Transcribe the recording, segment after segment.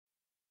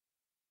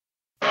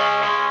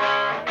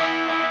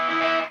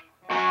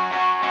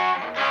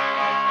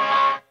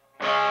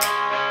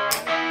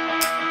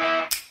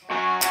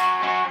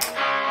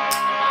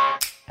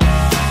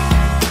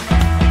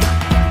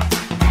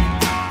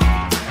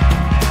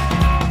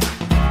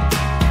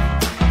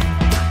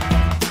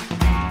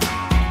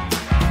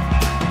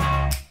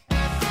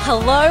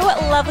Hello,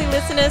 lovely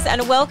listeners,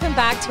 and welcome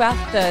back to our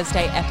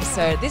Thursday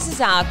episode. This is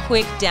our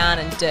quick, down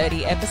and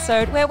dirty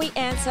episode where we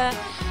answer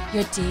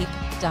your deep,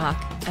 dark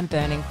and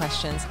burning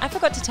questions. I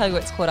forgot to tell you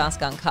it's called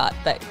Ask Uncut,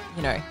 but,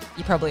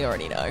 you probably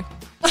already know.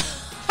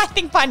 I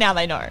think by now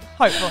they know,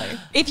 hopefully.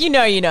 If you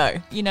know, you know.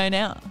 You know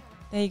now.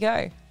 There you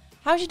go.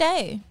 How's your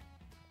day?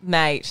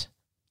 Mate,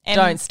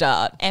 don't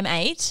start.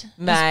 M8?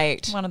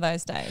 Mate. One of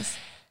those days.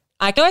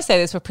 I know I say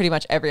this for pretty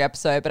much every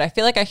episode, but I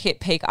feel like I hit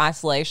peak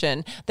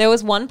isolation. There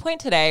was one point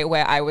today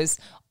where I was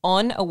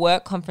on a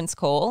work conference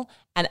call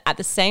and at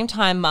the same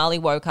time Marley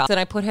woke up. Then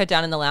I put her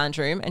down in the lounge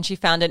room and she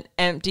found an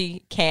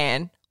empty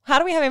can. How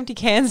do we have empty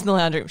cans in the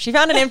lounge room? She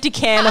found an empty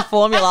can of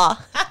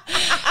formula.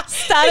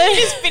 You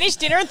just finish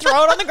dinner and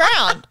throw it on the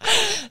ground.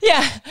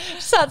 Yeah.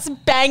 Starts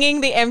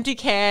banging the empty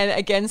can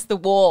against the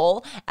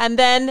wall. And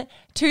then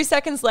 2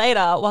 seconds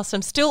later, whilst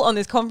I'm still on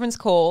this conference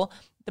call,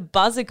 the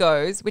buzzer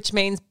goes, which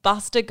means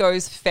Buster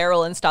goes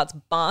feral and starts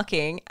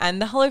barking,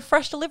 and the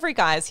HelloFresh delivery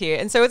guy is here.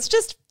 And so it's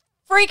just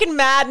freaking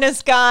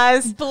madness,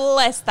 guys.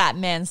 Bless that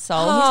man's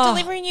soul. He's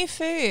delivering you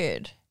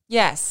food.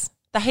 Yes.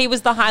 He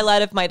was the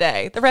highlight of my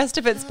day. The rest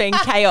of it's been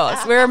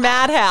chaos. We're a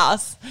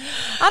madhouse.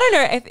 I don't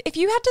know. If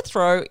you had to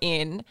throw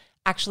in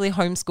actually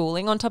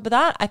homeschooling on top of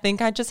that, I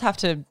think I just have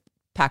to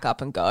pack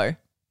up and go.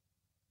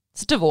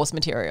 It's divorce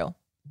material.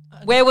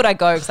 Where would I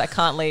go? Because I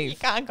can't leave. You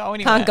can't go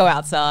anywhere. Can't go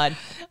outside.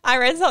 I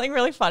read something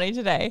really funny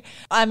today.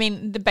 I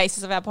mean, the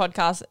basis of our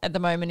podcast at the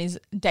moment is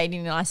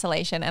dating in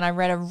isolation. And I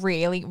read a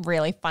really,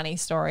 really funny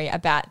story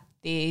about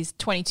these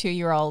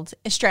 22-year-old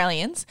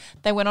Australians.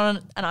 They went on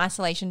an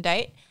isolation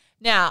date.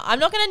 Now, I'm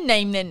not going to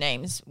name their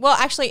names. Well,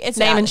 actually, it's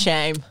name and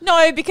shame.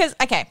 No, because,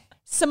 okay,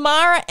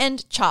 Samara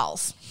and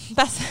Charles.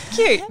 That's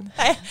cute.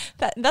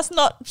 That's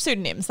not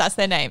pseudonyms. That's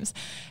their names.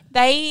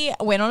 They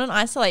went on an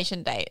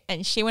isolation date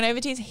and she went over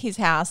to his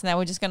house and they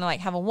were just going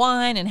to have a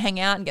wine and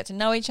hang out and get to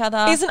know each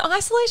other. Is an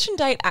isolation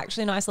date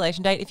actually an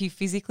isolation date if you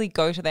physically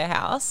go to their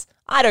house?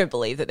 I don't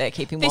believe that they're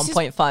keeping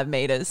 1.5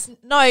 meters.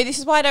 No, this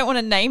is why I don't want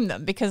to name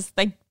them because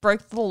they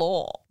broke the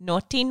law.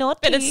 Naughty,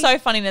 naughty. But it's so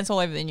funny and it's all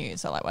over the news.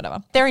 So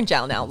whatever. They're in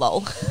jail now, lol.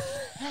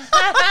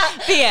 The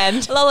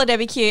end. Lola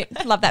Debbie,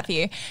 cute. Love that for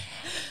you.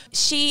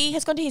 She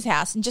has gone to his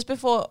house and just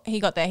before he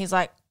got there, he's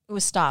like, it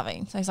was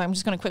starving. So he's like, I'm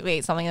just going to quickly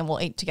eat something and we'll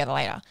eat together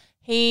later.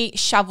 He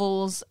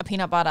shovels a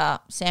peanut butter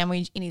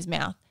sandwich in his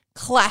mouth.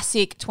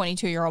 Classic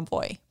 22-year-old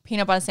boy.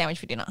 Peanut butter sandwich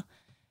for dinner.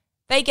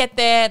 They get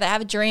there. They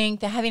have a drink.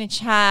 They're having a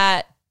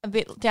chat. A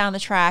bit down the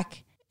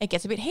track, it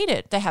gets a bit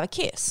heated. They have a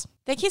kiss.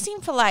 They're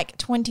kissing for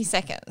 20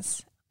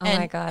 seconds. Oh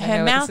my God, I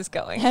know where this is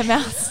going. Her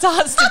mouth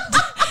starts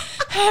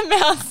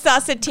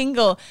to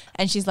tingle.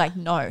 And she's like,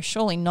 no,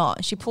 surely not.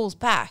 And she pulls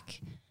back.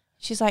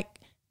 She's like,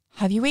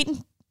 have you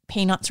eaten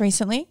peanuts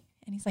recently?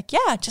 And he's like, yeah,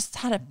 I just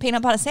had a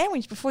peanut butter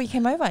sandwich before you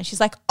came over. And she's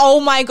like, oh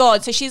my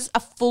God. So she's a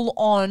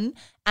full-on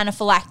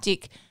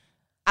anaphylactic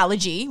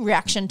allergy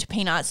reaction to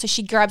peanuts. So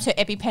she grabs her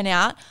EpiPen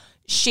out.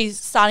 She's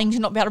starting to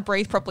not be able to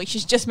breathe properly.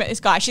 She's just met this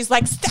guy. She's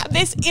like, stab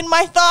this in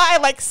my thigh.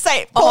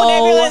 Call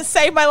an ambulance,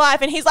 save my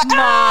life. And he's like,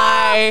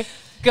 my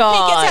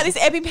God. He gets out this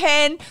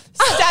EpiPen,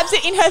 stabs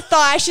it in her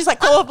thigh. She's like,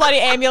 call a bloody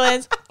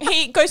ambulance.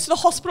 He goes to the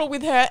hospital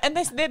with her and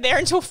they're there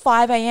until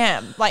 5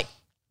 a.m.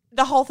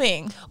 The whole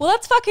thing. Well,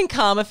 that's fucking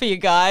karma for you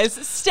guys.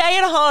 Stay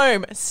at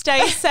home,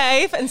 stay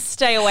safe, and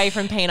stay away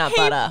from peanut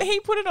butter. He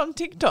put it on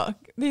TikTok,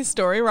 this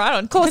story,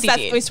 right? Of course he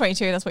did. He's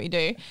 22, that's what you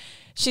do.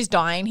 She's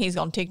dying, he's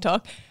on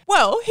TikTok.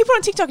 Well, he put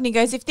on TikTok and he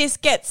goes, if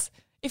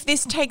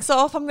this takes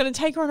off, I'm going to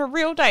take her on a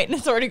real date. And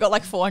it's already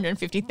got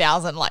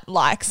 450,000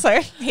 likes. So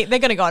they're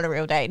going to go on a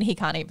real date and he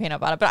can't eat peanut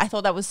butter. But I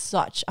thought that was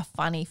such a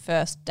funny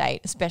first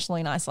date,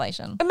 especially in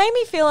isolation. It made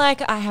me feel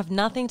like I have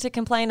nothing to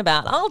complain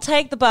about. I'll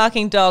take the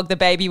barking dog, the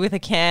baby with a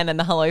can and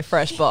the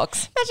HelloFresh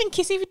box. Imagine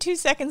kissing for 2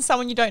 seconds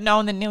someone you don't know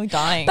and then nearly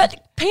dying.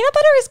 But peanut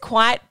butter is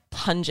quite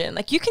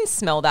pungent. You can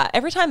smell that.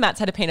 Every time Matt's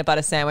had a peanut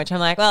butter sandwich, I'm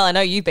like, well, I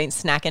know you've been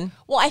snacking.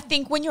 Well, I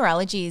think when your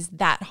allergy is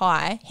that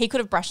high, he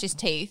could have brushed his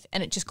teeth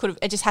and it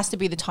just has to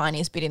be the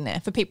tiniest bit in there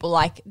for people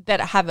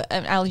that have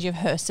an allergy of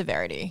her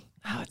severity.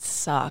 Oh, it'd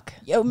suck.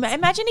 Yo,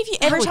 imagine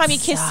if every time you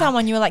kiss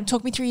someone, you were like,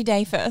 talk me through your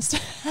day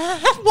first.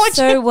 What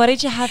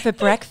did you have for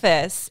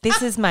breakfast?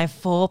 This is my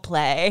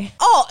foreplay.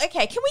 Oh,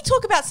 okay. Can we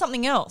talk about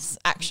something else,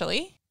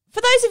 actually?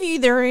 For those of you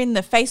that are in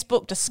the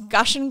Facebook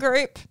discussion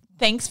group,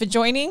 thanks for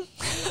joining.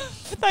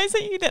 For those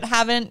of you that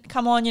haven't,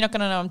 come on, you're not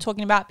going to know what I'm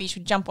talking about, but you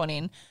should jump on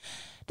in.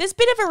 There's a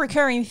bit of a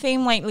recurring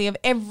theme lately of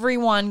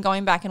everyone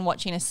going back and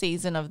watching a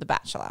season of The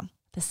Bachelor.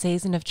 The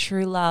season of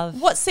true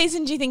love. What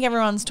season do you think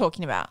everyone's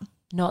talking about?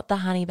 Not the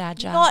Honey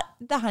Badger. Not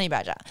the Honey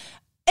Badger.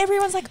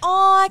 Everyone's like,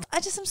 oh, I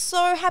just am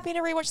so happy to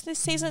rewatch this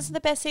season. It's the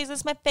best season.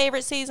 It's my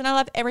favorite season. I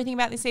love everything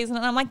about this season.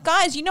 And I'm like,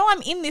 guys,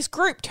 I'm in this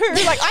group too.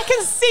 I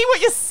can see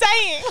what you're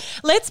saying.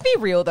 Let's be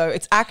real though.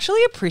 It's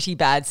actually a pretty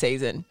bad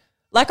season.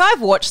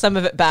 I've watched some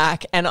of it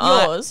back and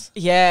Yours?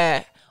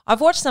 Yeah. I've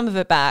watched some of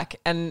it back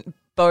and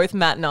both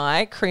Matt and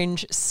I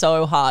cringe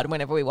so hard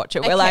whenever we watch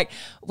it. Okay.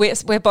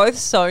 We're both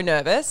so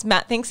nervous.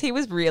 Matt thinks he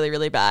was really,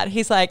 really bad.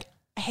 He's like,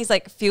 he's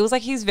like feels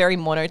like he's very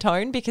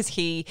monotone because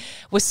he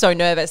was so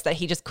nervous that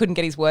he just couldn't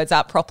get his words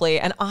out properly.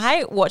 And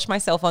I watched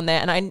myself on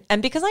there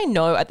and because I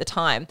know at the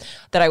time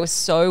that I was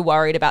so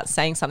worried about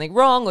saying something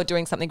wrong or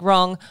doing something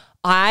wrong,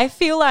 I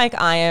feel like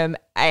I am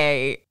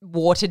a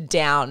watered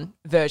down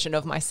version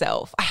of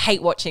myself. I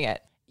hate watching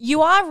it.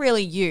 You are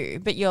really you,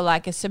 but you're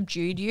like a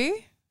subdued you.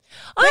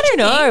 I don't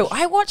know.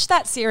 I watched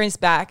that series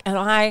back and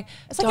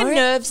It's like a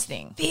nerves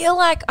thing. feel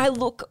like I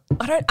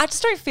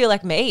just don't feel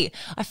like me.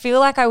 I feel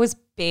like I was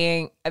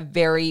being a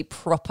very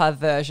proper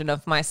version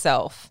of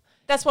myself.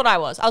 That's what I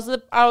was. I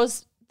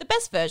was the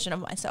best version of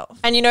myself.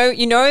 And you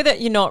know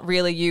that you're not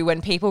really you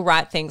when people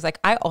write things like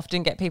I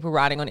often get people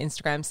writing on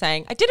Instagram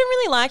saying, I didn't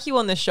really like you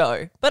on the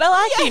show, but I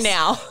like you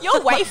now.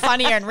 You're way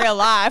funnier in real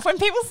life. When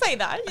people say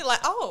that, you're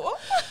like, oh.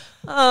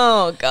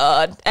 Oh,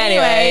 God.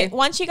 Anyway,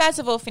 once you guys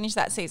have all finished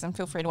that season,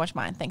 feel free to watch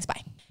mine. Thanks,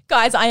 bye.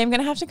 Guys, I am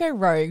going to have to go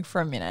rogue for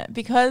a minute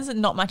because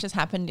not much has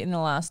happened in the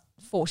last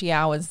 40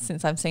 hours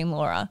since I've seen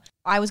Laura.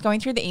 I was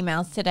going through the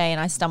emails today and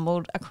I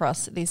stumbled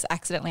across this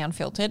Accidentally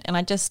Unfiltered and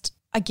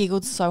I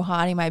giggled so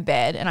hard in my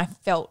bed and I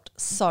felt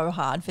so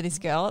hard for this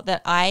girl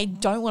that I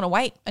don't want to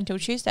wait until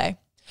Tuesday.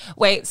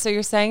 Wait, so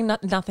you're saying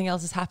nothing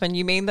else has happened?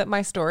 You mean that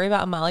my story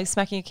about Marley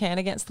smacking a can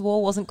against the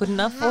wall wasn't good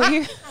enough for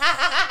you?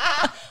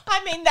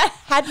 I mean, that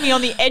had me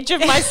on the edge of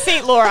my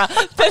seat, Laura.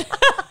 But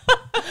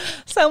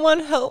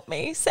someone help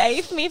me.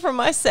 Save me from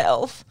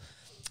myself.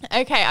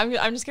 Okay,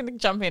 I'm just going to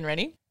jump in.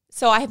 Ready?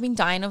 So I have been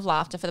dying of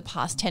laughter for the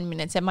past 10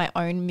 minutes at my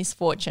own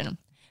misfortune.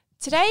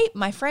 Today,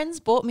 my friends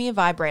bought me a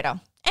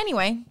vibrator.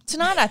 Anyway,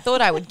 tonight I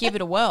thought I would give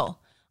it a whirl.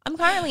 I'm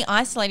currently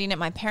isolating at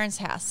my parents'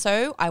 house,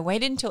 so I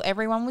waited until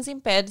everyone was in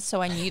bed so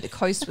I knew the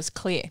coast was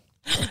clear.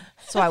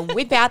 So I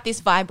whip out this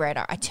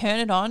vibrator, I turn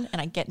it on,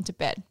 and I get into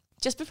bed.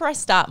 Just before I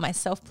start my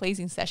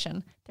self-pleasing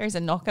session, there is a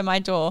knock on my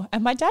door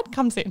and my dad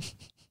comes in.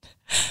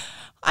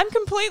 I'm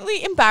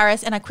completely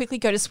embarrassed and I quickly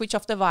go to switch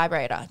off the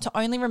vibrator to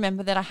only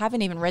remember that I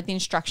haven't even read the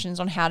instructions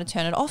on how to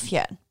turn it off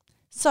yet.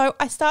 So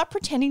I start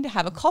pretending to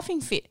have a coughing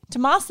fit to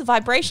mask the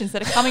vibrations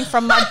that are coming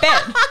from my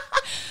bed.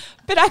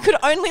 But I could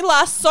only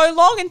last so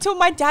long until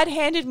my dad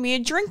handed me a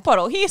drink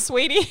bottle. Here,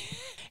 sweetie.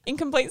 In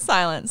complete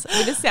silence,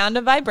 with the sound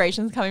of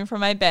vibrations coming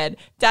from my bed,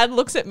 Dad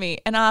looks at me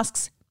and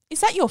asks,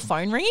 "Is that your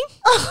phone ringing?"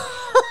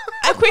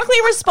 I quickly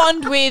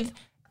respond with,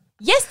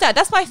 "Yes, Dad,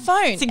 that's my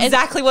phone." That's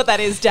exactly what that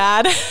is,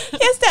 Dad.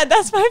 Yes, Dad,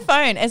 that's my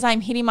phone. As I'm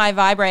hitting my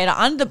vibrator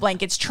under the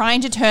blankets trying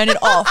to turn it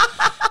off.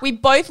 We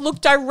both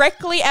look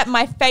directly at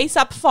my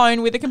face-up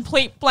phone with a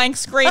complete blank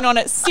screen on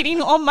it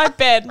sitting on my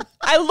bed.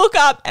 I look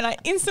up and I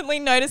instantly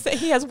notice that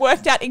he has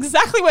worked out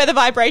exactly where the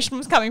vibration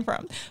was coming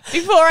from.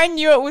 Before I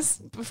knew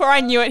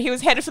it, he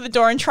was headed for the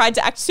door and tried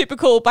to act super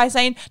cool by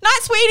saying, "Night,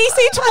 sweetie,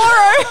 see you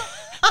tomorrow."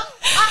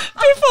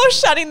 Before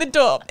shutting the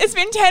door. It's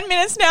been 10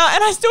 minutes now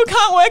and I still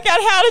can't work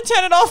out how to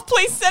turn it off.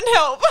 Please send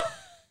help.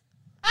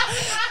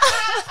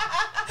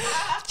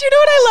 Do you know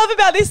what I love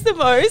about this the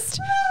most?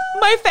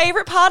 My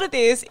favorite part of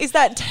this is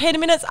that 10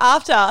 minutes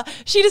after,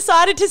 she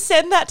decided to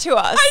send that to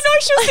us. I know,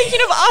 she was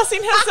thinking of us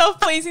in her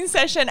self-pleasing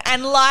session,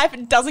 and life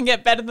doesn't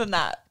get better than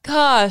that.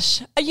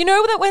 Gosh, you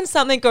know that when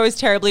something goes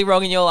terribly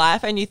wrong in your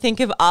life and you think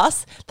of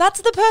us,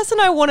 that's the person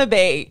I want to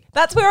be.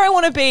 That's where I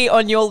want to be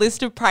on your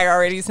list of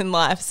priorities in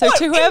life. So what,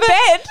 to whoever, in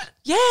bed?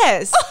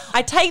 Yes,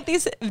 I take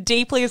this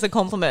deeply as a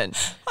compliment.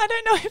 I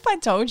don't know if I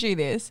told you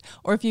this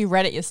or if you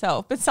read it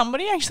yourself, but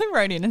somebody actually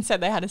wrote in and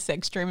said they had a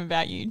sex dream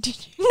about you.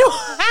 Did you?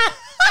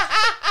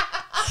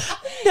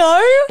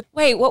 No.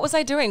 Wait, what was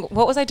I doing?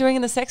 What was I doing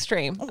in the sex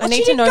dream? Well, I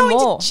need to know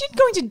more. She didn't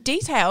go into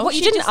detail. What,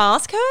 you didn't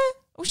ask her?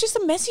 It was just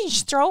a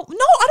message throw. No, I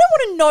don't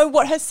want to know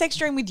what her sex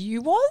dream with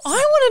you was. I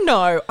want to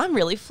know. I'm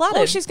really flattered.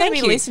 Well, she's going to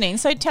Thank be you. listening,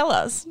 so tell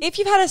us. If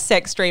you've had a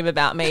sex dream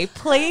about me,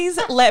 please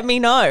let me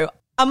know.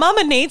 A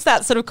mama needs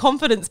that sort of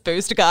confidence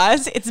boost,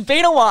 guys. It's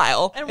been a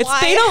while. And it's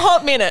why? been a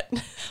hot minute.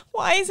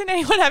 Why isn't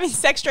anyone having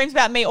sex dreams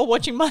about me or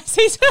watching my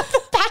season of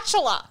The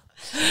Bachelor?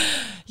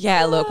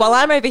 Yeah, look, while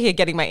I'm over here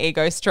getting my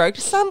ego stroked,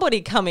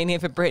 somebody come in here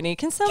for Brittany.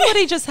 Can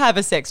somebody just have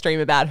a sex dream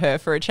about her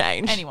for a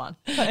change? Anyone.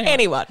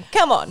 Anyone.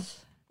 Come on.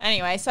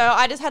 Anyway, so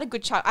I just had a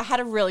good chuckle. I had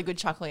a really good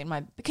chuckle in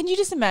my... Can you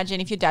just imagine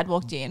if your dad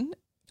walked in?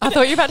 I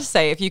thought you were about to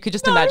say if you could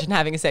just imagine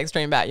having a sex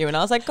dream about you. And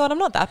I was like, God, I'm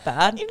not that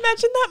bad.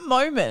 Imagine that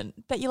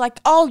moment that you're like,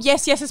 oh,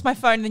 yes, it's my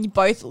phone. And then you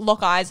both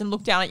lock eyes and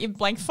look down at your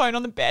blank phone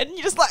on the bed. And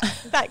you just like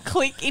that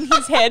click in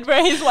his head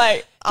where he's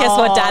like, guess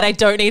what, Dad? I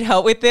don't need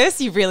help with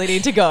this. You really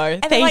need to go.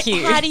 And Thank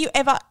you. How do you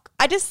ever...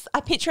 I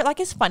picture it like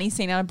a funny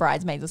scene out of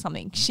Bridesmaids or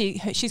something.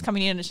 She's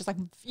coming in and it's just like,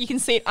 you can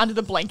see it under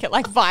the blanket,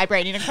 like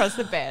vibrating across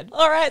the bed.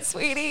 All right,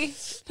 sweetie.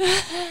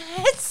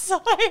 It's so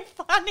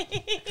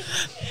funny.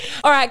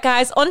 All right,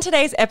 guys, on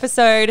today's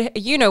episode,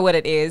 you know what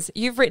it is.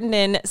 You've written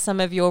in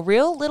some of your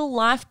real little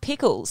life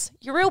pickles,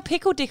 your real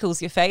pickle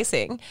dickles you're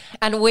facing.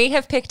 And we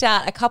have picked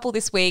out a couple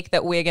this week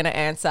that we're going to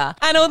answer.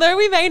 And although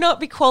we may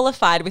not be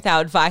qualified with our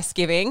advice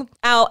giving,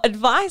 our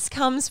advice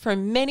comes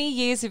from many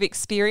years of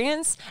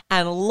experience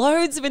and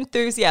loads of enthusiasm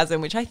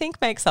enthusiasm, which I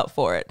think makes up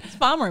for it. It's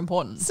far more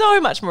important.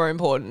 So much more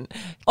important.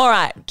 All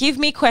right, give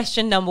me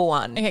question number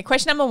 1. Okay,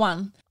 question number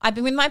 1. I've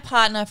been with my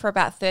partner for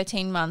about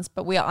 13 months,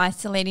 but we are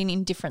isolating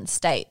in different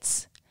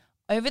states.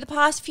 Over the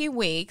past few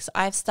weeks,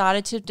 I've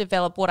started to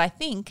develop what I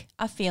think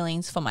are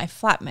feelings for my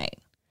flatmate.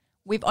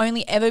 We've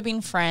only ever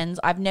been friends.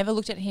 I've never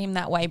looked at him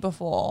that way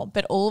before,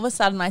 but all of a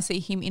sudden I see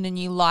him in a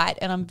new light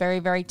and I'm very,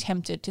 very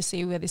tempted to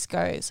see where this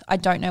goes. I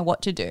don't know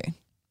what to do.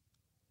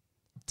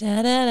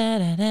 Da, da,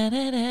 da, da,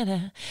 da, da, da.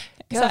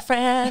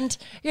 Girlfriend,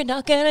 you're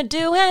not going to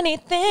do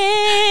anything.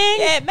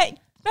 Yeah,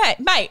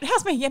 mate,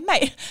 how's me? Yeah,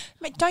 mate,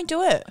 don't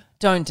do it.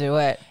 Don't do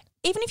it.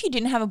 Even if you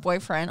didn't have a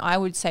boyfriend, I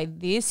would say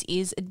this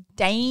is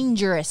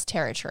dangerous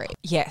territory.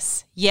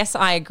 Yes,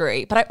 I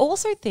agree. But I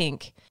also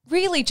think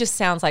really just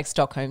sounds like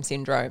Stockholm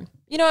Syndrome.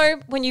 You know,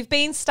 when you've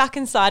been stuck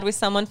inside with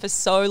someone for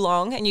so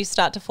long and you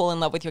start to fall in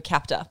love with your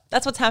captor.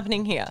 That's what's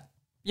happening here.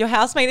 Your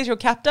housemate is your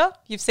captor.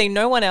 You've seen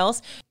no one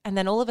else. And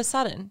then all of a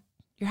sudden,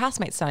 your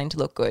housemate's starting to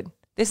look good.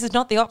 This is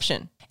not the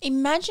option.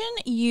 Imagine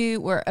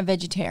you were a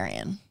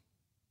vegetarian.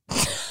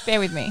 Bear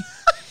with me.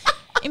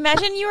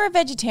 Imagine you were a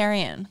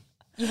vegetarian.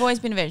 You've always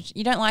been a veg.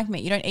 You don't like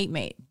meat. You don't eat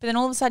meat. But then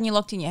all of a sudden you're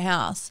locked in your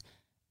house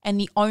and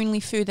the only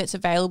food that's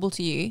available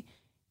to you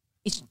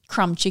is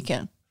crumb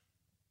chicken.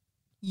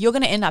 You're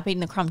going to end up eating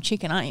the crumb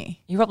chicken, aren't you?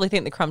 You probably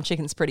think the crumb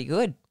chicken's pretty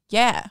good.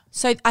 Yeah.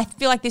 So I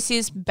feel like this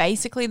is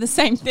basically the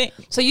same thing.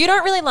 So you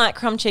don't really like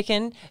crumb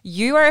chicken.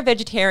 You are a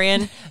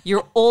vegetarian.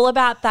 You're all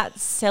about that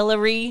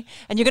celery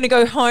and you're going to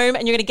go home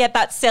and you're going to get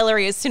that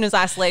celery as soon as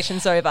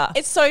isolation's over.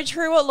 It's so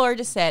true what Laura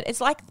just said. It's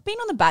like being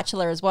on The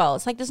Bachelor as well.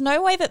 It's like there's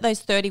no way that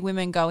those 30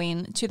 women go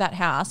into that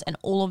house and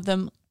all of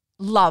them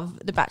love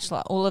The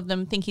Bachelor. All of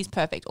them think he's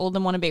perfect. All of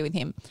them want to be with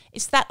him.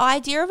 It's that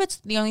idea of it's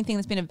the only thing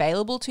that's been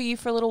available to you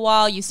for a little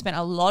while. You've spent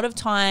a lot of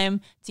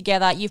time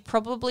together. You've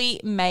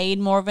probably made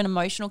more of an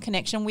emotional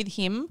connection with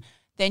him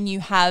than you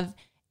have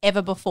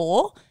ever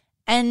before.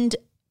 And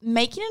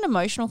making an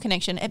emotional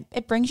connection,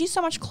 it brings you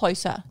so much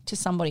closer to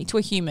somebody, to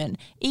a human.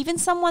 Even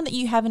someone that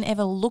you haven't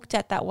ever looked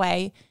at that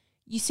way,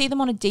 you see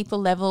them on a deeper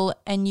level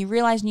and you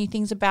realize new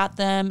things about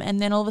them. And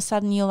then all of a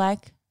sudden you're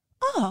like,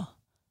 oh,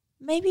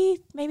 maybe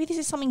this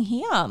is something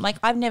here. Like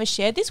I've never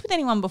shared this with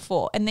anyone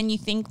before. And then you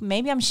think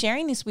maybe I'm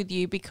sharing this with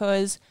you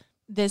because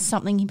there's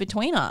something in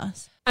between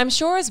us. I'm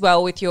sure as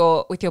well with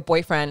your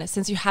boyfriend,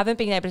 since you haven't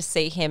been able to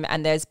see him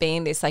and there's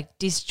been this like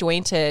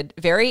disjointed,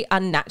 very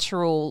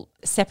unnatural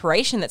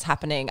separation that's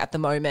happening at the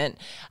moment,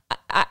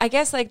 I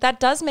guess like that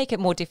does make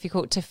it more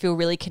difficult to feel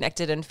really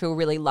connected and feel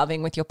really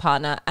loving with your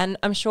partner. And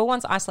I'm sure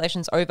once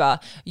isolation's over,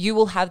 you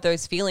will have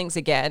those feelings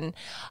again.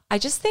 I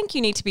just think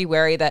you need to be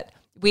wary that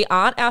we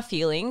aren't our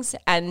feelings.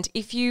 And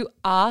if you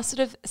are sort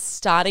of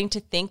starting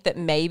to think that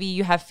maybe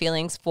you have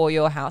feelings for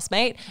your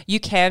housemate, you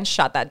can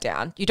shut that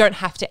down. You don't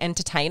have to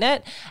entertain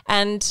it.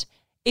 And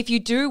if you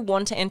do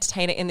want to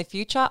entertain it in the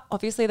future,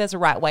 obviously there's a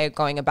right way of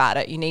going about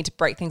it. You need to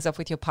break things off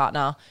with your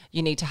partner.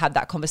 You need to have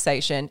that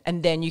conversation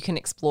and then you can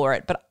explore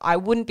it. But I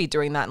wouldn't be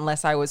doing that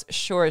unless I was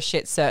sure as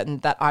shit certain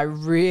that I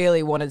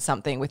really wanted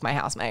something with my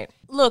housemate.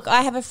 Look,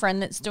 I have a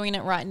friend that's doing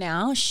it right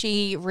now.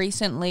 She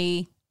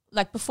recently,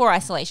 like before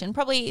isolation,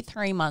 probably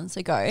 3 months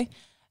ago,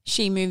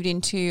 she moved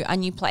into a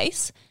new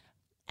place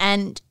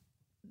and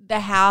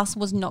the house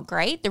was not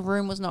great. The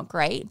room was not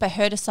great. But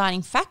her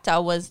deciding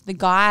factor was the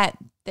guy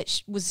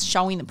that was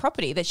showing the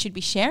property that she'd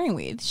be sharing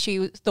with,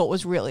 she thought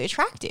was really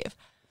attractive.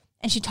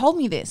 And she told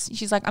me this.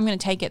 She's like, I'm going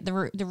to take it.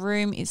 The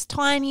room is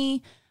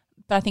tiny,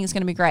 but I think it's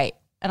going to be great.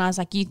 And I was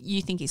like,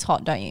 you think he's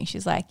hot, don't you?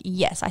 She's like,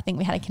 yes, I think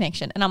we had a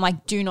connection. And I'm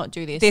like, do not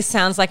do this. This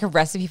sounds like a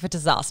recipe for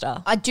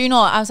disaster. I do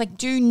not. I was like,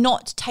 do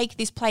not take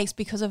this place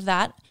because of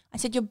that. I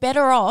said, you're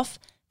better off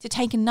to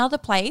take another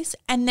place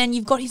and then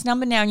you've got his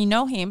number now and you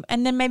know him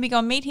and then maybe go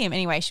and meet him.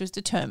 Anyway, she was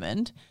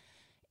determined.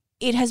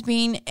 It has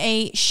been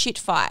a shit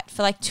fight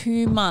for like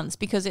 2 months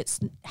because it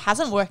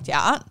hasn't worked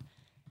out.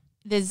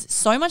 There's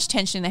so much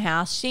tension in the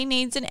house. She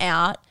needs an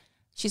out.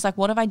 She's like,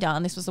 what have I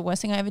done? This was the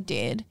worst thing I ever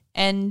did.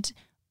 And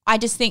I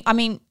just think, I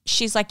mean,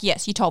 she's like,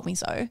 yes, you told me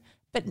so.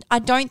 But I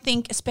don't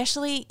think,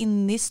 especially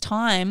in this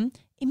time,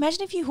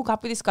 imagine if you hook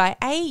up with this guy.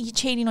 A, you're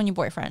cheating on your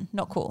boyfriend.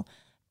 Not cool.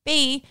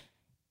 B,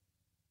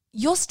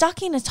 you're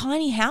stuck in a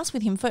tiny house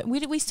with him for,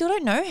 we still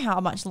don't know how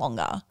much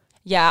longer.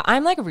 Yeah,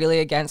 I'm like really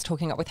against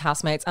hooking up with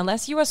housemates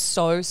unless you are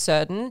so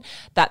certain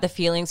that the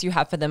feelings you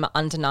have for them are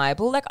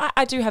undeniable. Like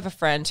I do have a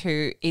friend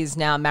who is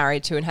now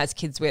married to and has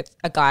kids with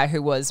a guy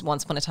who was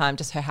once upon a time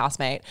just her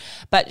housemate.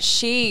 But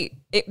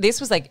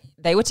this was like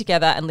they were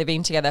together and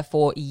living together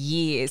for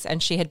years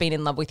and she had been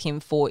in love with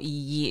him for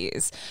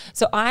years.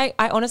 So I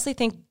honestly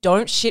think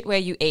don't shit where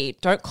you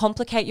eat. Don't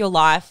complicate your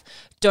life.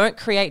 Don't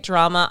create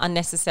drama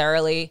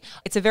unnecessarily.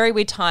 It's a very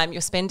weird time. You're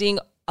spending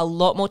a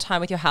lot more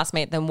time with your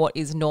housemate than what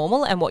is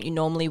normal and what you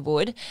normally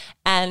would.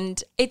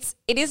 And it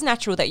is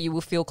natural that you will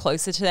feel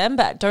closer to them,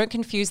 but don't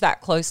confuse that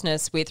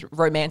closeness with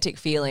romantic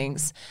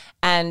feelings.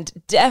 And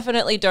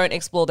definitely don't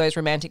explore those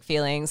romantic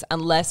feelings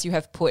unless you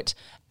have put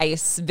a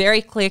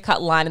very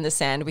clear-cut line in the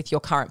sand with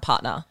your current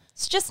partner.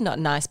 It's just not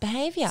nice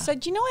behavior. So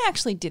do you know I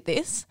actually did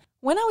this?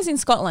 When I was in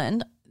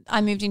Scotland,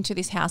 I moved into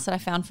this house that I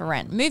found for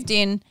rent. Moved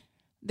in.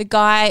 The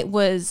guy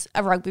was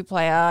a rugby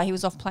player. He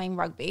was off playing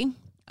rugby.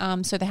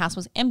 So the house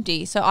was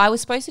empty. So I was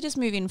supposed to just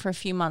move in for a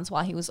few months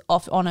while he was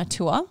off on a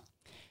tour.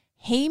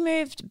 He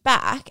moved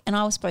back and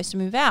I was supposed to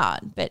move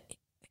out. But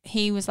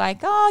he was like,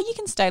 oh, you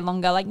can stay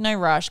longer. Like, no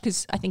rush,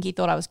 because I think he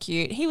thought I was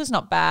cute. He was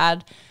not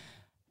bad.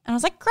 And I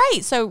was like,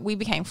 great. So we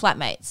became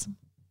flatmates.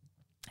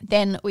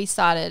 Then we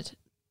started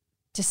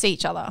to see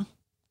each other,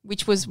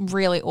 which was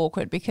really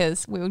awkward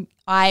because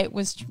I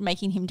was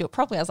making him do it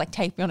properly. I was like,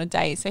 take me on a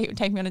date. So he would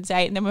take me on a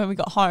date. And then when we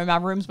got home,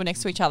 our rooms were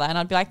next to each other. And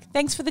I'd be like,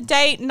 thanks for the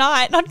date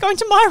night. And I'd go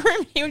into my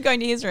room. He would go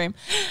into his room.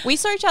 We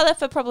saw each other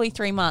for probably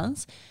 3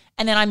 months.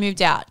 And then I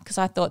moved out because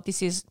I thought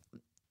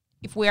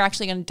if we're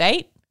actually going to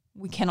date,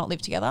 we cannot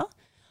live together.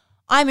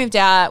 I moved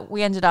out.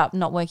 We ended up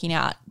not working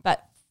out.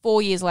 But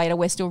 4 years later,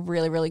 we're still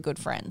really, really good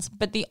friends.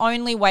 But the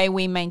only way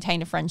we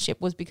maintained a friendship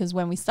was because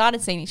when we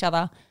started seeing each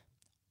other,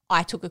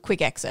 I took a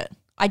quick exit.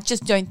 I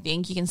just don't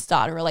think you can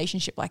start a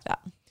relationship like that.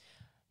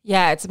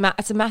 Yeah, it's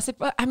a massive,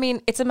 I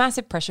mean, it's a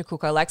massive pressure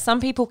cooker. Like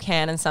some people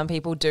can and some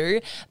people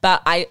do,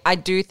 but I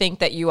do think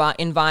that you are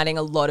inviting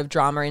a lot of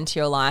drama into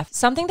your life.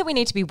 Something that we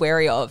need to be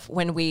wary of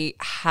when we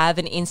have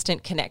an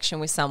instant connection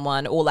with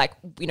someone or like,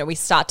 you know, we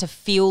start to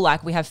feel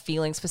like we have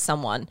feelings for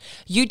someone.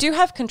 You do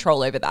have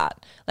control over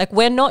that. Like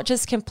we're not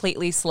just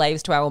completely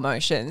slaves to our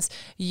emotions.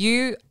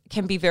 You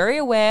can be very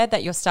aware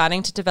that you're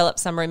starting to develop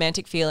some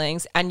romantic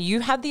feelings and you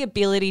have the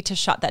ability to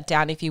shut that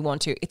down if you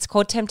want to. It's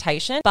called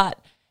temptation, but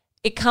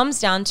it comes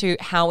down to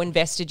how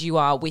invested you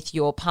are with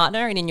your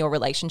partner and in your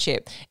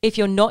relationship. If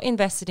you're not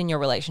invested in your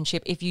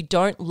relationship, if you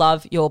don't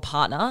love your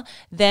partner,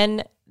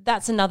 then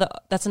that's another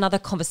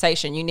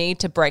conversation. You need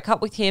to break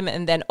up with him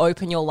and then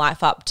open your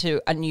life up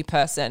to a new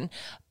person.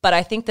 But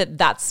I think that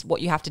that's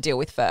what you have to deal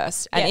with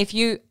first. And if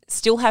you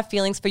still have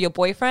feelings for your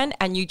boyfriend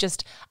and you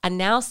just are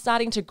now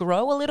starting to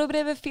grow a little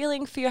bit of a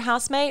feeling for your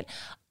housemate,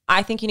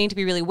 I think you need to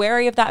be really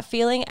wary of that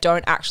feeling.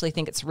 Don't actually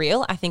think it's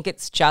real. I think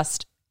it's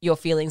just your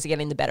feelings are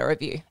getting the better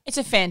of you. It's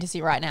a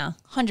fantasy right now,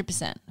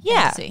 100%.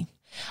 Yeah. Fantasy.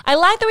 I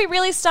like that we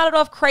really started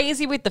off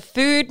crazy with the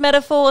food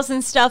metaphors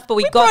and stuff, but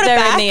we got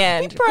there in the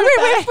end. We're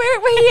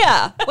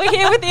here. We're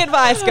here with the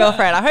advice,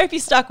 girlfriend. I hope you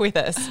stuck with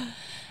us. Okay,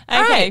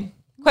 right.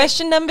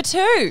 Question number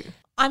 2.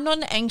 I'm not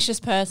an anxious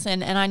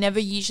person and I never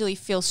usually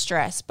feel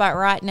stressed, but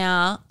right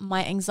now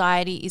my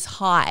anxiety is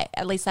high.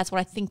 At least that's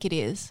what I think it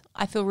is.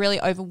 I feel really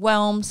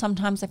overwhelmed.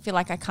 Sometimes I feel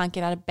like I can't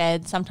get out of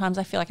bed. Sometimes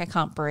I feel like I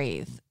can't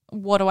breathe.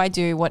 What do I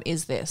do? What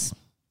is this?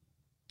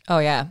 Oh,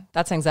 yeah.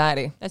 That's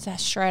anxiety. That's a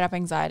straight up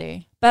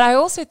anxiety. But I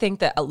also think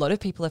that a lot of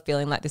people are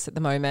feeling like this at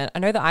the moment. I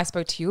know that I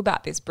spoke to you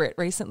about this, Britt,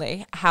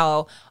 recently,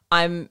 how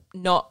I'm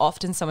not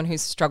often someone who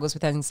struggles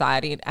with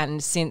anxiety.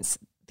 And since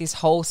this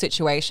whole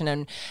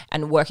situation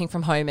and working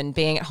from home and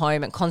being at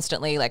home and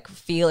constantly like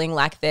feeling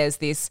like there's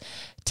this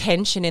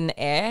tension in the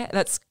air,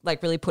 that's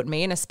like really put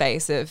me in a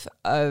space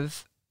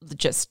of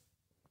just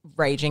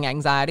raging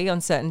anxiety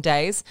on certain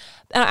days.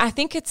 And I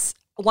think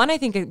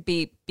it'd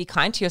be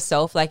kind to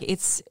yourself. Like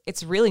it's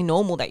really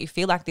normal that you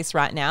feel like this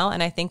right now.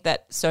 And I think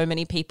that so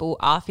many people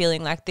are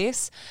feeling like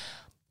this.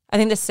 I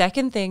think the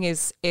second thing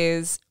is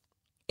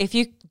if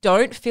you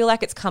don't feel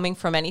like it's coming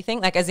from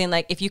anything, like as in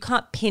like if you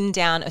can't pin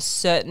down a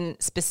certain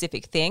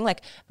specific thing,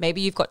 like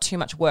maybe you've got too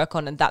much work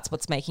on and that's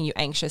what's making you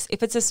anxious.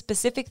 If it's a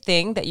specific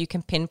thing that you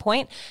can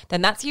pinpoint,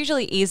 then that's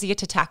usually easier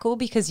to tackle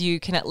because you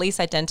can at least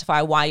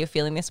identify why you're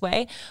feeling this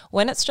way.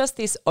 When it's just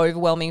this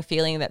overwhelming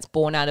feeling that's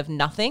born out of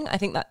nothing, I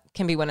think that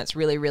can be when it's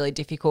really, really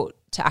difficult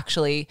to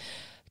actually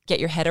get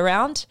your head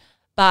around.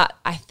 But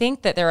I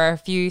think that there are a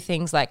few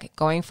things like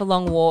going for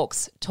long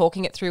walks,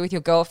 talking it through with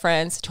your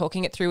girlfriends,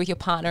 talking it through with your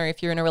partner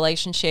if you're in a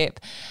relationship,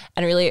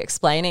 and really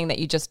explaining that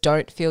you just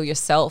don't feel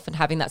yourself and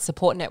having that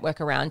support network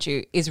around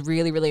you is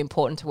really, really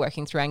important to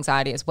working through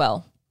anxiety as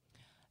well.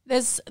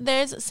 There's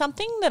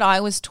something that I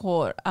was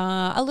taught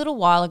a little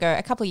while ago,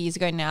 a couple of years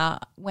ago now,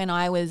 when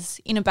I was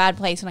in a bad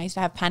place and I used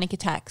to have panic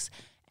attacks,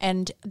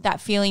 and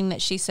that feeling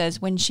that she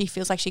says when she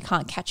feels like she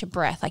can't catch a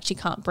breath, like she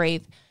can't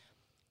breathe.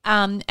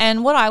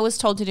 And what I was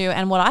told to do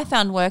and what I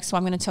found works, so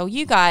I'm going to tell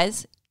you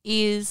guys,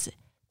 is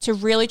to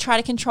really try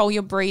to control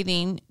your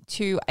breathing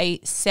to a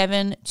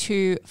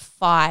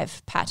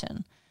 7-2-5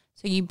 pattern.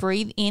 So you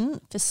breathe in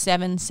for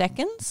 7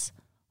 seconds,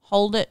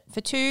 hold it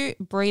for 2,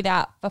 breathe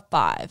out for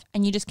 5.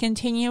 And you just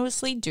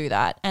continuously do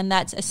that. And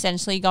that's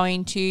essentially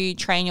going to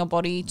train your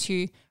body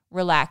to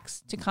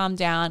relax, to calm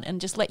down,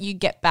 and just let you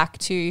get back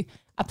to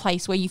a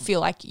place where you feel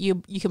like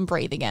you can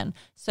breathe again.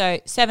 So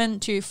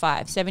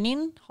 7-2-5, 7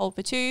 in, hold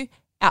for 2,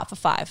 out for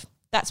 5.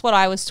 That's what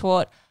I was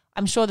taught.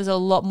 I'm sure there's a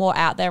lot more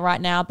out there right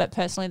now, but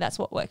personally that's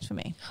what worked for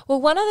me. Well,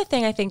 one other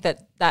thing I think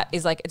that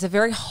is like, it's a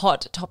very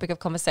hot topic of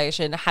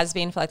conversation, has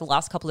been for like the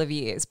last couple of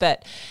years,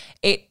 but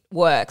it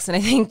works. And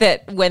I think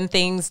that when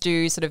things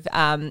do sort of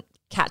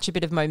catch a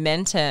bit of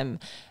momentum,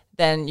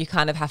 then you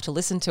kind of have to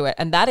listen to it.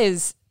 And that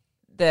is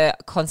the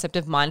concept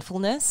of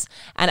mindfulness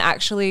and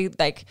actually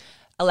like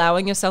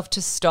allowing yourself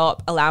to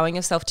stop, allowing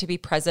yourself to be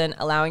present,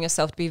 allowing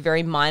yourself to be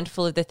very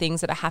mindful of the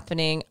things that are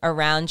happening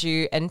around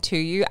you and to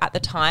you at the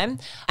time.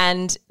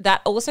 And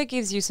that also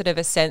gives you sort of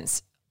a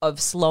sense of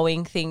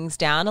slowing things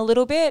down a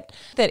little bit,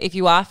 that if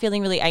you are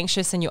feeling really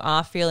anxious and you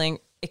are feeling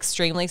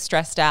extremely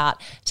stressed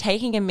out,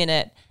 taking a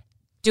minute,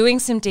 doing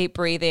some deep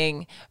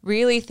breathing,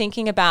 really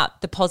thinking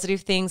about the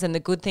positive things and the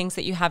good things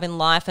that you have in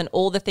life and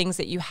all the things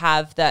that you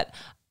have that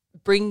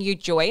bring you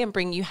joy and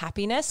bring you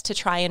happiness, to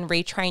try and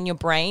retrain your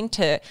brain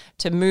to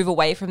move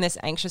away from this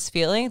anxious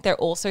feeling. They're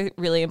also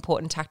really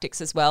important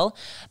tactics as well.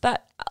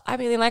 But I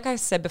mean, like I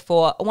said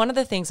before, one of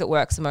the things that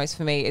works the most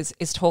for me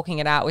is talking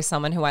it out with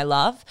someone who I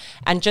love,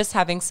 and just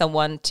having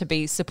someone to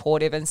be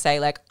supportive and say,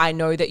 like, I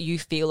know that you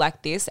feel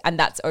like this and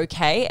that's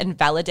okay, and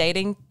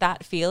validating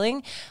that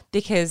feeling,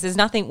 because there's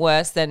nothing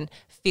worse than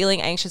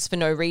feeling anxious for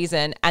no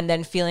reason and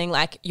then feeling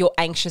like you're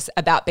anxious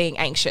about being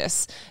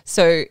anxious.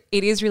 So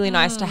it is really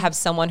nice to have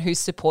someone who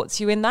supports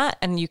you in that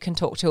and you can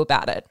talk to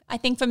about it. I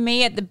think for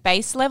me at the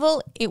base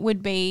level, it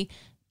would be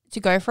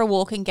to go for a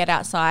walk and get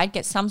outside,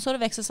 get some sort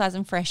of exercise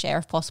and fresh air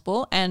if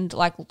possible. And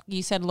like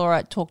you said,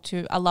 Laura, talk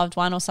to a loved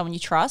one or someone you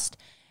trust.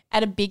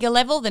 At a bigger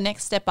level, the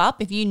next step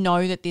up, if you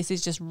know that this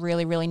is just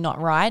really, really not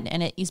right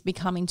and it is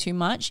becoming too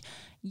much,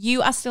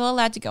 you are still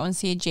allowed to go and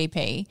see a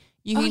GP.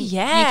 You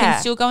can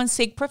still go and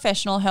seek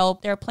professional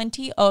help. There are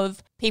plenty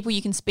of people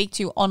you can speak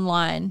to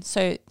online.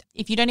 So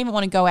if you don't even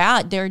want to go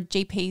out, there are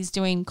GPs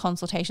doing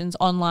consultations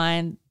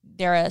online.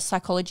 There are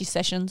psychology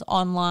sessions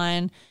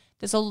online.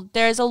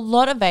 There is a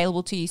lot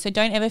available to you. So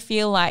don't ever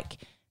feel like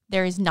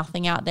there is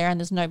nothing out there and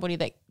there's nobody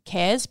that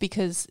cares,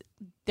 because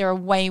there are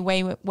way,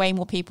 way, way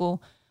more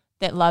people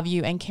that love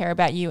you and care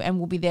about you and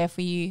will be there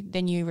for you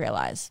than you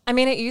realize. I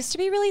mean, it used to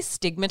be really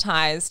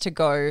stigmatized to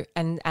go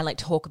and like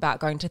talk about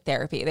going to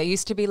therapy. There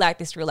used to be like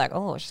this real like,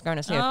 oh, she's going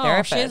to see a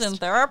therapist. She's in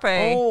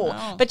therapy.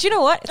 Oh. But you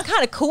know what? It's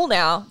kind of cool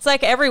now. It's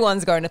like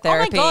everyone's going to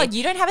therapy. Oh my God,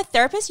 you don't have a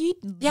therapist? You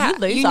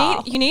loser.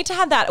 You need to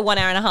have that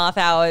 1.5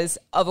 hours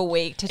of a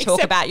week to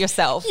talk about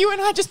yourself. You and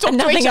I just talk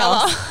to each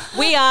other.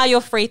 We are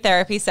your free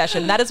therapy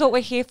session. That is what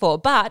we're here for.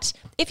 But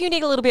if you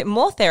need a little bit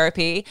more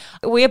therapy,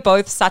 we are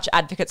both such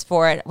advocates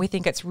for it. We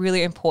think it's really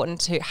important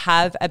to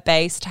have a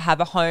base, to have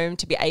a home,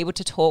 to be able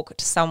to talk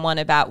to someone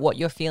about what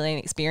you're feeling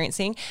and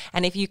experiencing.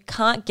 And if you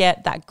can't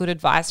get that good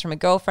advice from a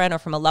girlfriend or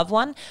from a loved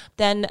one,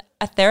 then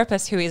a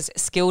therapist who is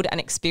skilled and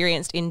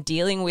experienced in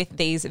dealing with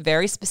these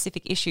very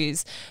specific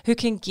issues, who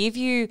can give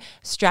you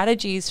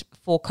strategies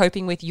for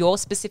coping with your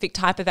specific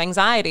type of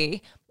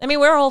anxiety. I mean,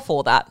 we're all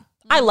for that.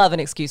 I love an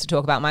excuse to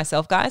talk about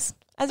myself, guys,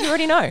 as you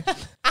already know.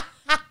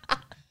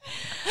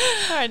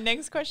 All right,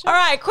 next question. All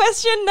right,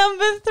 question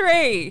number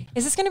 3.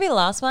 Is this going to be the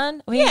last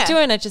one? Are we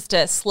doing just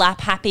a slap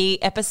happy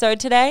episode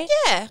today?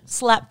 Yeah.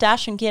 Slap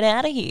dash and get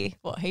out of here.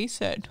 What he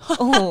said.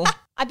 Oh,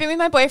 I've been with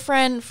my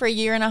boyfriend for 1.5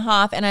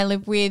 years and I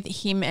live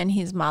with him and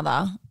his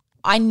mother.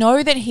 I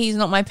know that he's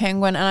not my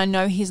penguin and I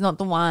know he's not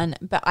the one,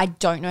 but I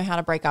don't know how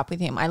to break up with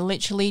him. I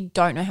literally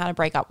don't know how to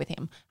break up with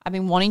him. I've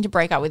been wanting to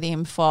break up with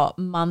him for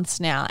months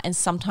now, and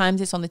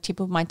sometimes it's on the tip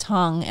of my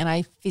tongue and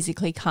I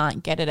physically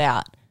can't get it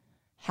out.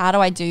 How do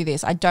I do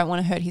this? I don't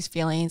want to hurt his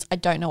feelings. I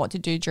don't know what to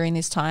do during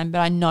this time, but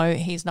I know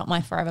he's not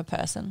my forever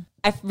person.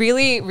 I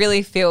really,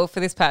 really feel for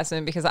this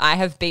person, because I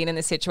have been in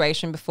this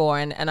situation before,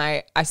 and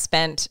I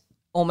spent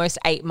almost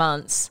 8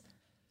 months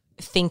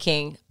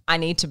thinking I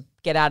need to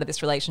get out of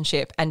this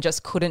relationship and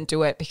just couldn't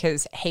do it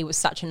because he was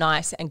such a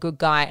nice and good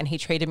guy and he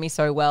treated me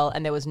so well,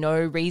 and there was no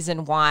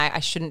reason why I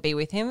shouldn't be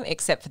with him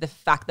except for the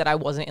fact that I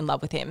wasn't in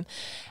love with him.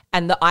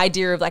 And the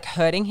idea of like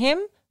hurting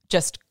him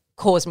just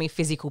caused me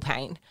physical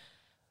pain.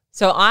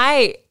 So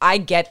I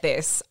get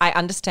this. I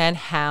understand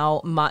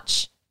how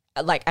much,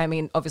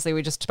 obviously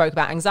we just spoke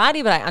about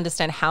anxiety, but I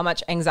understand how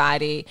much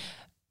anxiety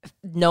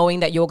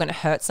knowing that you're going to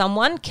hurt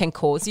someone can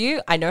cause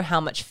you. I know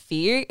how much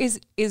fear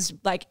is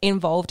like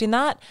involved in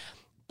that.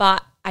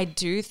 But I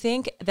do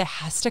think there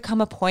has to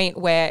come a point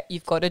where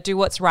you've got to do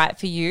what's right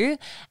for you.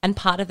 And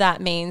part of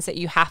that means that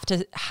you have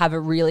to have a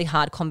really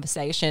hard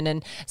conversation.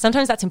 And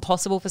sometimes that's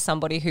impossible for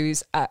somebody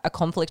who's a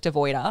conflict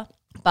avoider.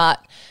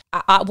 But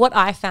what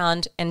I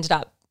found ended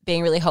up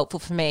being really helpful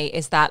for me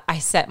is that I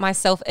set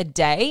myself a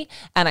day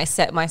and I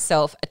set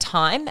myself a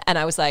time, and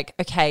I was like,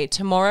 okay,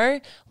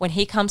 tomorrow when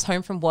he comes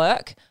home from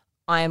work,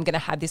 I am going to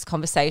have this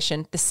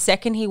conversation. The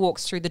second he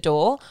walks through the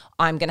door,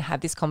 I'm going to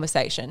have this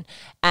conversation.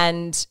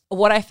 And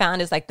what I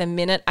found is like the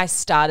minute I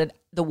started,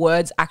 the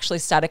words actually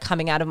started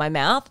coming out of my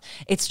mouth.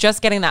 It's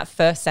just getting that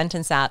first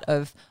sentence out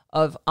of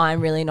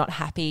I'm really not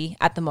happy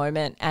at the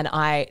moment and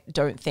I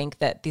don't think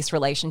that this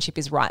relationship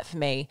is right for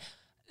me.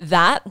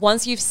 That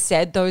once you've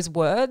said those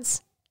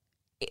words,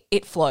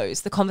 it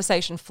flows. The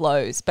conversation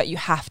flows, but you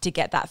have to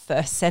get that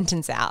first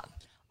sentence out.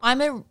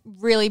 I'm a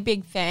really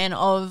big fan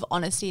of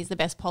honesty is the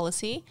best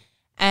policy.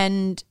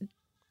 And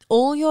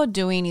all you're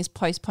doing is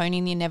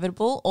postponing the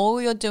inevitable.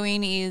 All you're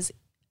doing is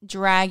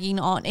dragging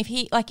on. If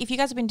you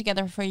guys have been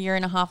together for 1.5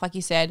 years, like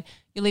you said,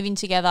 you're living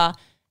together,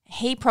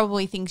 he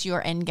probably thinks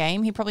you're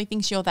endgame. He probably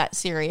thinks you're that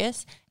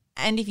serious.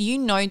 And if you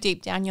know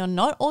deep down you're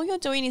not, all you're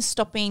doing is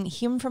stopping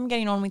him from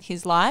getting on with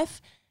his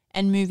life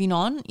and moving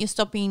on. You're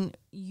stopping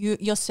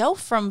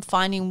yourself from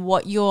finding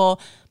what your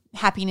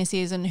happiness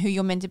is and who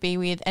you're meant to be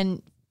with,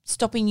 and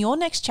stopping your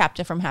next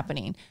chapter from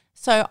happening.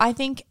 So I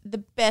think the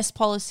best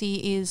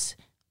policy is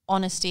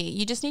honesty.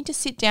 You just need to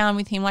sit down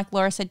with him. Like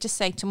Laura said, just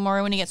say,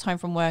 tomorrow when he gets home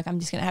from work, I'm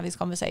just going to have this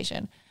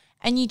conversation.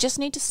 And you just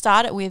need to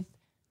start it with,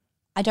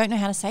 I don't know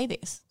how to say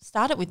this.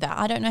 Start it with that.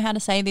 I don't know how to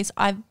say this.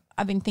 I've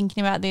been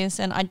thinking about this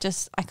and I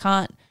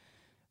can't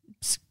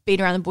beat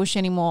around the bush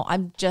anymore.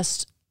 I'm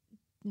just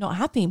not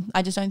happy.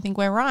 I just don't think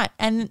we're right.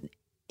 And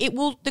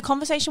the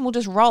conversation will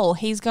just roll.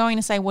 He's going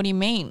to say, what do you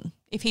mean?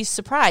 If he's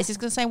surprised, he's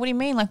going to say, what do you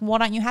mean? Like,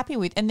 what aren't you happy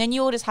with? And then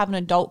you'll just have an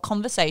adult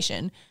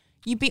conversation.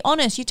 You be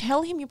honest. You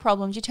tell him your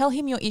problems. You tell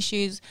him your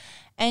issues.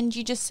 And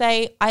you just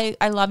say, I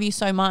love you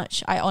so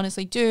much. I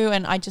honestly do.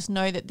 And I just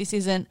know that this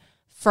isn't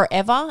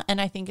forever.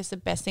 And I think it's the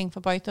best thing for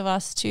both of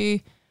us to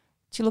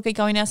look at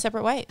going our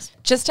separate ways.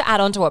 Just to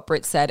add on to what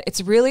Britt said, it's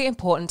really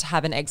important to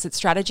have an exit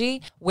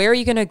strategy. Where are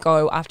you going to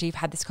go after you've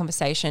had this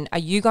conversation? Are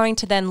you going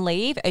to then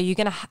leave? Are you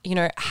going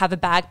to, have a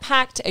bag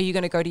packed? Are you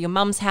going to go to your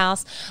mum's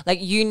house?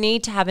 Like, you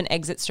need to have an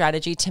exit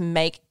strategy to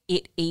make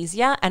it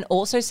easier, and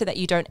also so that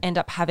you don't end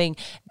up having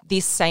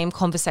this same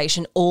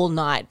conversation all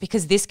night,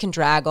 because this can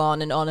drag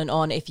on and on and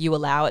on if you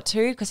allow it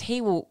to, because he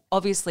will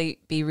obviously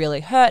be really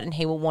hurt and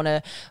he will want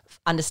to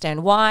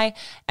understand why.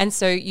 And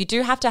so you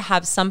do have to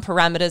have some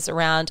parameters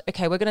around,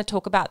 okay, we're going to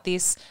talk about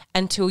this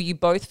until you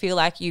both feel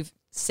like you've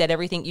said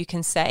everything you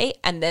can say,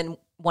 and then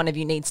one of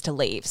you needs to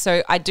leave.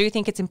 So I do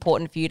think it's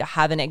important for you to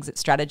have an exit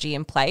strategy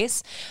in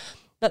place.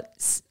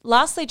 But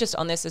lastly, just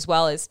on this as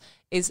well,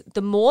 is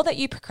the more that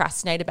you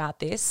procrastinate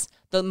about this,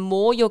 the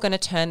more you're going to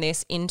turn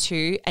this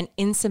into an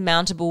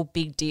insurmountable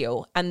big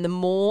deal. And the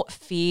more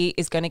fear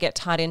is going to get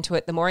tied into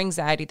it, the more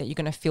anxiety that you're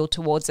going to feel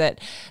towards it.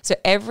 So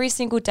every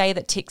single day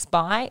that ticks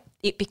by,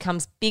 it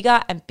becomes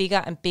bigger and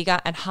bigger and bigger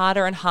and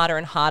harder and harder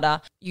and harder.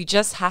 You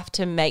just have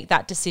to make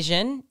that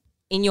decision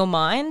in your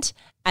mind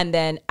and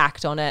then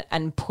act on it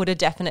and put a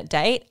definite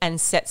date and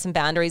set some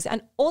boundaries,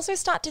 and also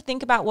start to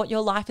think about what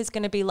your life is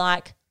going to be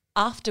like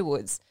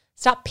afterwards.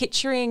 Start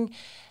picturing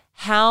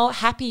how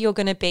happy you're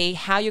going to be,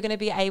 how you're going to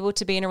be able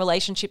to be in a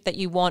relationship that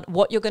you want,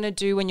 what you're going to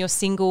do when you're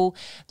single.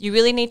 You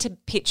really need to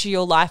picture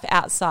your life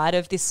outside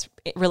of this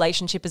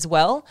relationship as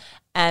well.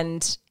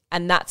 And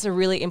that's a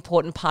really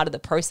important part of the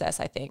process,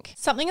 I think.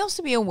 Something else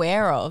to be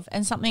aware of,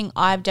 and something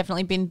I've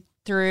definitely been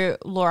through,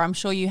 Laura, I'm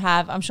sure you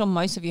have, I'm sure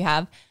most of you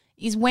have,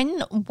 is when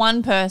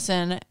one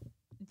person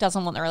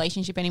doesn't want the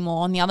relationship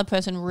anymore and the other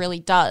person really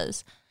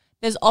does,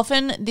 there's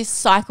often this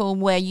cycle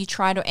where you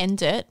try to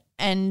end it,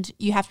 and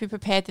you have to be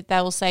prepared that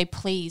they will say,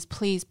 please,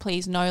 please,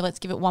 please, no, let's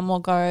give it one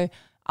more go.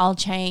 I'll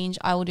change.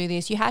 I will do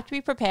this. You have to be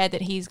prepared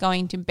that he's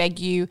going to beg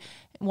you,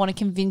 want to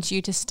convince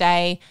you to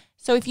stay.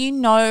 So if you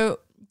know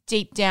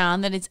deep down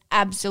that it's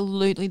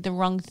absolutely the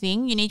wrong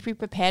thing, you need to be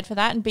prepared for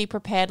that, and be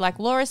prepared, like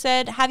Laura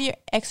said, have your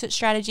exit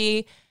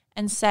strategy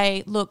and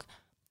say, look,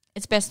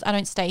 it's best I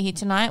don't stay here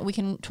tonight. We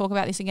can talk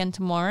about this again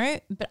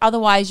tomorrow. But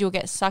otherwise you'll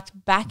get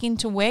sucked back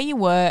into where you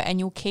were, and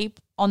you'll keep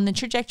on the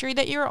trajectory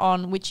that you're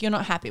on, which you're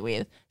not happy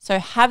with. So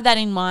have that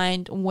in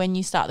mind when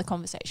you start the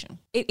conversation.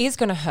 It is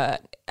going to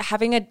hurt.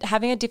 Having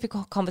a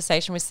difficult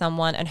conversation with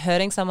someone and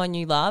hurting someone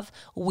you love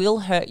will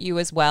hurt you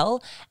as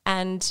well.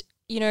 And,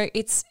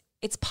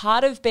 it's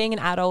part of being an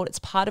adult. It's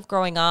part of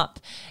growing up.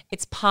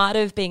 It's part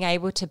of being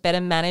able to better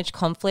manage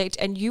conflict.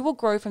 And you will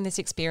grow from this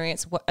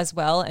experience as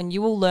well. And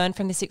you will learn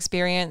from this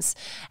experience.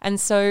 And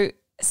so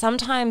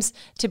sometimes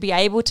to be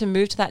able to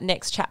move to that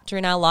next chapter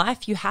in our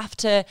life, you have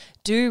to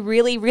do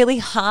really, really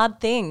hard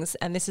things.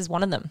 And this is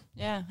one of them.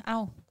 Yeah.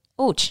 Ow.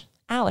 Ouch.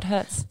 Ow, it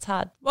hurts. It's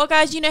hard. Well,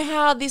 guys, you know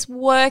how this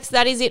works.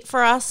 That is it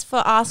for us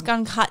for Ask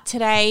Uncut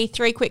today.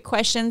 3 quick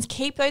questions.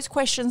 Keep those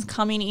questions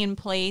coming in,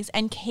 please.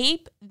 And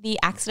keep the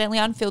Accidentally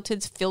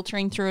Unfiltered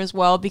filtering through as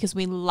well, because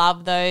we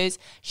love those.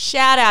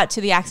 Shout out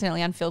to the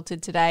Accidentally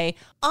Unfiltered today.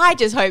 I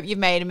just hope you've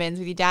made amends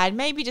with your dad.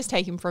 Maybe just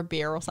take him for a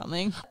beer or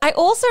something. I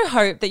also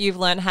hope that you've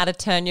learned how to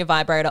turn your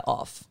vibrator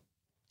off.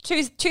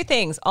 Two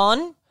things.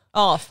 On,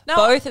 off. No.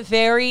 Both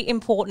very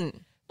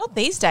important. Not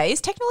these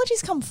days.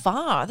 Technology's come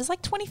far. There's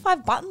like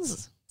 25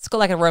 buttons. It's got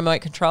like a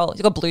remote control.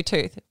 It's got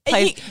Bluetooth.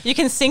 You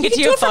can sync it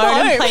to your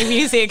phone and play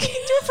music. You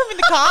can do it from in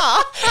the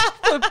car.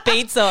 Put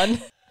beats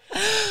on.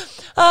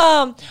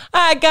 All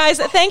right, guys.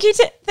 Thank you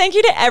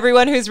to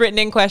everyone who's written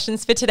in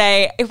questions for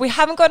today. If we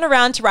haven't gotten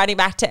around to writing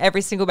back to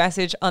every single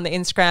message on the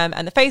Instagram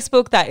and the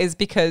Facebook, that is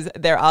because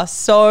there are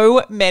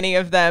so many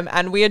of them,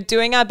 and we are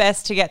doing our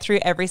best to get through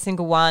every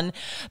single one.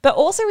 But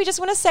also, we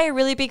just want to say a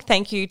really big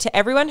thank you to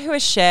everyone who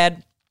has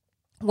shared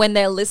when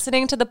they're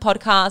listening to the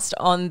podcast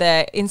on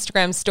their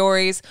Instagram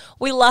stories.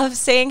 We love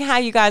seeing how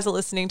you guys are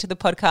listening to the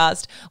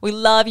podcast. We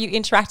love you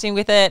interacting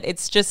with it.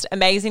 It's just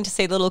amazing to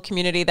see the little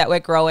community that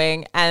we're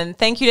growing. And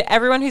thank you to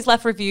everyone who's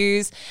left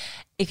reviews.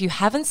 If you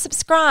haven't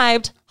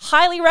subscribed,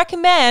 highly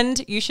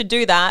recommend you should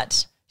do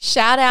that.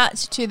 Shout out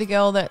to the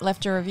girl that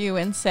left a review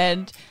and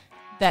said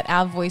that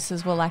our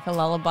voices were like a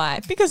lullaby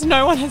because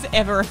no one has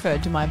ever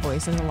referred to my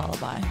voice as a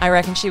lullaby. I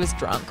reckon she was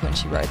drunk when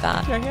she wrote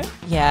that. Do you reckon?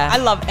 Yeah. I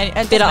love it.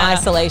 a bit of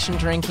isolation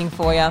drinking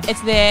for you.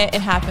 It's there.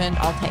 It happened.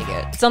 I'll take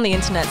it. It's on the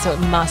internet, so it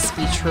must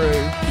be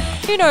true.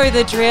 You know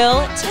the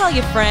drill. Tell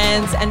your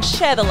friends and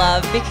share the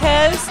love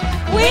because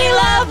we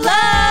love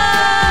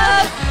love.